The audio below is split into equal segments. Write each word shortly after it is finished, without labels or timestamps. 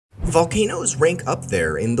Volcanoes rank up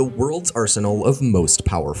there in the world's arsenal of most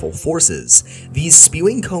powerful forces. These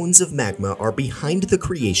spewing cones of magma are behind the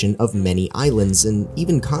creation of many islands and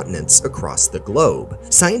even continents across the globe.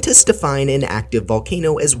 Scientists define an active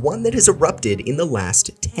volcano as one that has erupted in the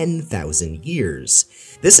last 10,000 years.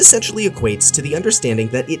 This essentially equates to the understanding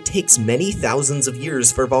that it takes many thousands of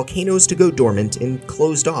years for volcanoes to go dormant and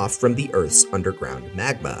closed off from the Earth's underground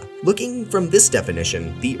magma. Looking from this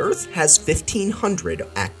definition, the Earth has 1,500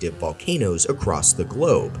 active volcanoes across the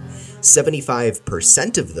globe.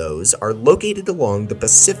 75% of those are located along the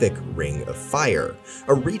Pacific Ring of Fire,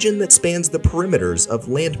 a region that spans the perimeters of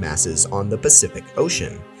landmasses on the Pacific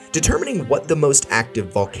Ocean. Determining what the most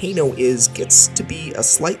active volcano is gets to be a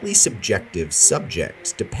slightly subjective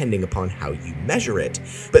subject, depending upon how you measure it,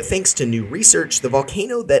 but thanks to new research, the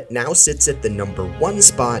volcano that now sits at the #1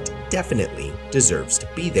 spot definitely deserves to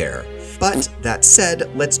be there. But that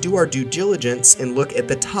said, let's do our due diligence and look at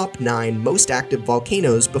the top 9 most active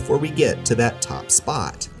volcanoes before we get to that top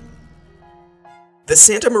spot. The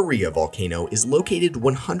Santa Maria volcano is located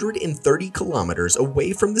 130 kilometers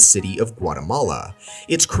away from the city of Guatemala.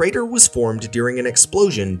 Its crater was formed during an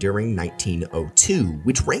explosion during 1902,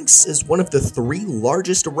 which ranks as one of the 3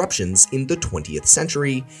 largest eruptions in the 20th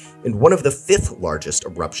century, and one of the 5th largest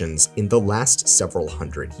eruptions in the last several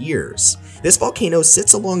hundred years. This volcano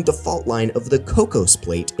sits along the fault line of the Cocos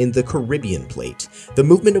Plate and the Caribbean Plate, the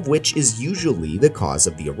movement of which is usually the cause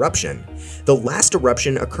of the eruption. The last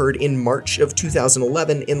eruption occurred in March of 2011,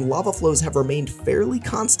 and lava flows have remained fairly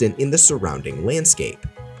constant in the surrounding landscape.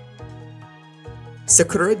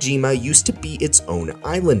 Sakurajima used to be its own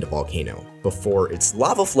island volcano, before its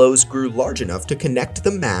lava flows grew large enough to connect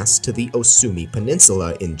the mass to the Osumi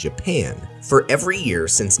Peninsula in Japan. For every year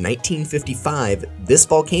since 1955, this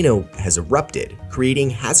volcano has erupted,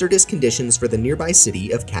 creating hazardous conditions for the nearby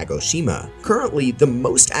city of Kagoshima. Currently, the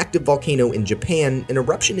most active volcano in Japan, an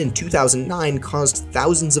eruption in 2009 caused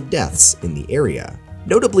thousands of deaths in the area.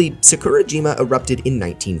 Notably, Sakurajima erupted in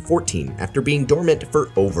 1914 after being dormant for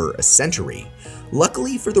over a century.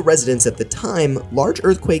 Luckily for the residents at the time, large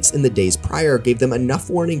earthquakes in the days prior gave them enough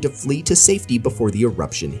warning to flee to safety before the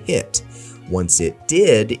eruption hit. Once it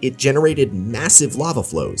did, it generated massive lava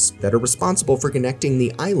flows that are responsible for connecting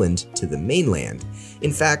the island to the mainland.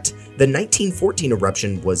 In fact, the 1914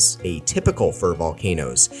 eruption was atypical for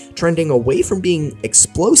volcanoes, trending away from being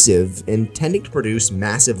explosive and tending to produce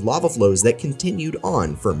massive lava flows that continued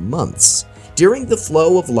on for months. During the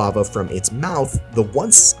flow of lava from its mouth, the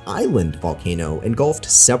once island volcano engulfed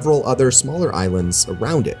several other smaller islands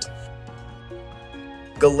around it.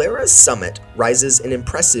 Galera's summit rises an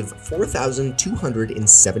impressive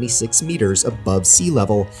 4,276 meters above sea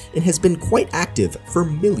level and has been quite active for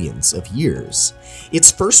millions of years.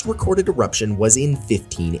 Its first recorded eruption was in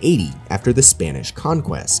 1580, after the Spanish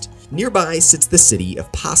conquest. Nearby sits the city of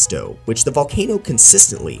Pasto, which the volcano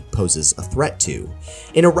consistently poses a threat to.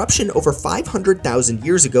 An eruption over 500,000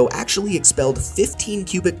 years ago actually expelled 15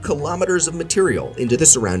 cubic kilometers of material into the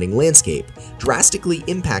surrounding landscape, drastically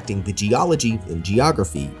impacting the geology and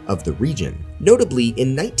geography of the region. Notably,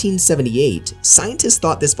 in 1978, scientists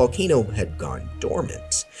thought this volcano had gone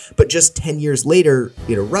dormant, but just 10 years later,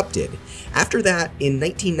 it erupted. After that, in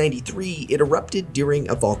 1993, it erupted during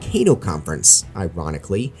a volcano conference,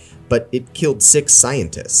 ironically, but it killed 6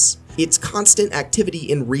 scientists. Its constant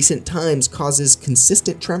activity in recent times causes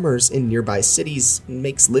consistent tremors in nearby cities and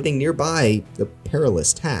makes living nearby a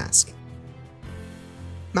perilous task.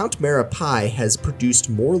 Mount Marapai has produced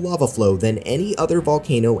more lava flow than any other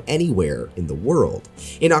volcano anywhere in the world.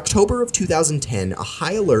 In October of 2010, a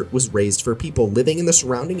high alert was raised for people living in the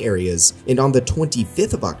surrounding areas, and on the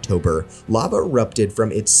 25th of October, lava erupted from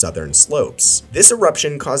its southern slopes. This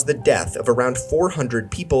eruption caused the death of around 400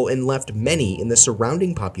 people and left many in the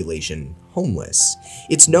surrounding population homeless.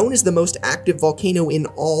 It's known as the most active volcano in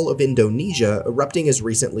all of Indonesia, erupting as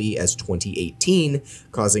recently as 2018,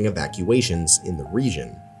 causing evacuations in the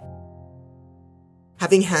region.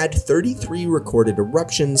 Having had 33 recorded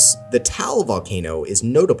eruptions, the Tal volcano is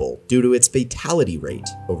notable due to its fatality rate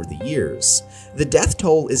over the years. The death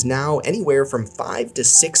toll is now anywhere from 5,000 to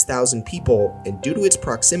 6,000 people, and due to its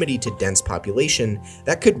proximity to dense population,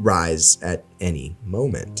 that could rise at any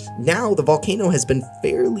moment. Now, the volcano has been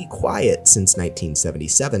fairly quiet since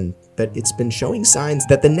 1977, but it's been showing signs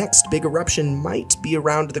that the next big eruption might be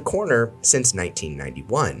around the corner since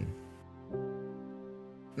 1991.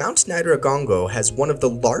 Mount Nyiragongo has one of the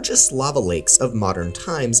largest lava lakes of modern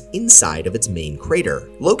times inside of its main crater.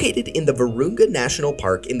 Located in the Virunga National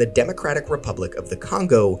Park in the Democratic Republic of the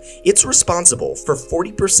Congo, it's responsible for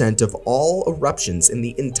 40% of all eruptions in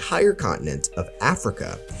the entire continent of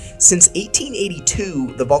Africa. Since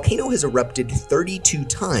 1882, the volcano has erupted 32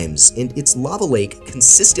 times, and its lava lake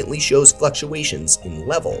consistently shows fluctuations in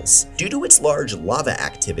levels. Due to its large lava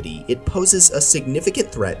activity, it poses a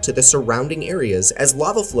significant threat to the surrounding areas, as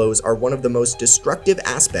lava flows are one of the most destructive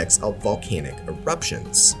aspects of volcanic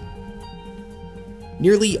eruptions.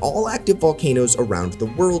 Nearly all active volcanoes around the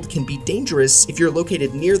world can be dangerous if you're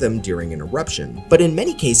located near them during an eruption, but in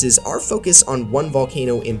many cases, our focus on one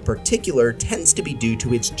volcano in particular tends to be due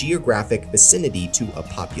to its geographic vicinity to a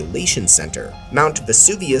population center. Mount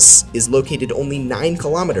Vesuvius is located only 9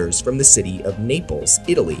 kilometers from the city of Naples,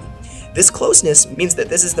 Italy. This closeness means that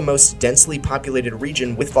this is the most densely populated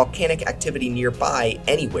region with volcanic activity nearby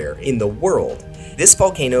anywhere in the world. This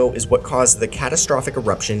volcano is what caused the catastrophic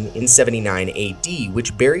eruption in 79 AD,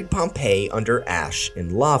 which buried Pompeii under ash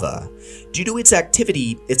and lava. Due to its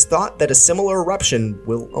activity, it's thought that a similar eruption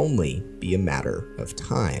will only be a matter of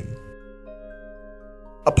time.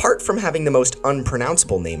 Apart from having the most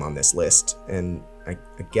unpronounceable name on this list, and I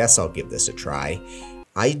guess I'll give this a try,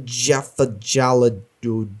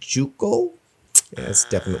 Eyjafjallajökull? That's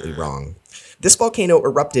definitely wrong. This volcano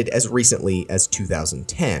erupted as recently as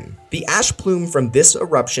 2010. The ash plume from this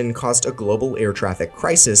eruption caused a global air traffic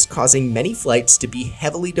crisis, causing many flights to be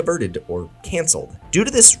heavily diverted or canceled. Due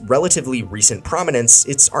to this relatively recent prominence,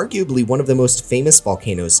 it's arguably one of the most famous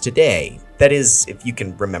volcanoes today. That is, if you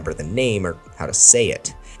can remember the name or how to say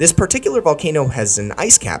it. This particular volcano has an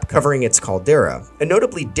ice cap covering its caldera, a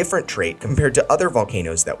notably different trait compared to other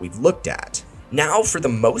volcanoes that we've looked at. Now for the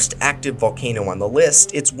most active volcano on the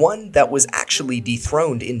list, it's one that was actually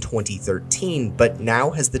dethroned in 2013, but now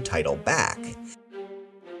has the title back.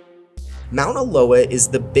 Mauna Loa is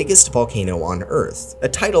the biggest volcano on Earth, a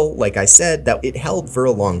title, like I said, that it held for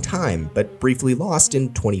a long time, but briefly lost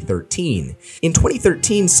in 2013. In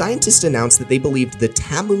 2013, scientists announced that they believed the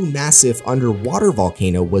Tamu Massif underwater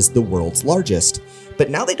volcano was the world's largest, but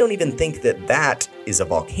now they don't even think that that is a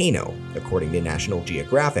volcano, according to National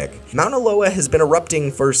Geographic. Mauna Loa has been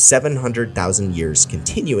erupting for 700,000 years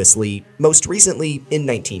continuously, most recently in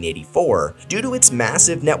 1984. Due to its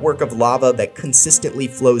massive network of lava that consistently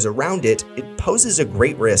flows around it, it poses a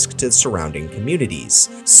great risk to surrounding communities.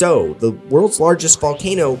 So, the world's largest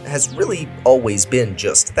volcano has really always been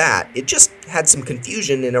just that. It just had some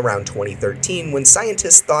confusion in around 2013 when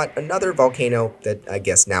scientists thought another volcano that I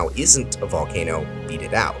guess now isn't a volcano beat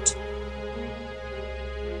it out.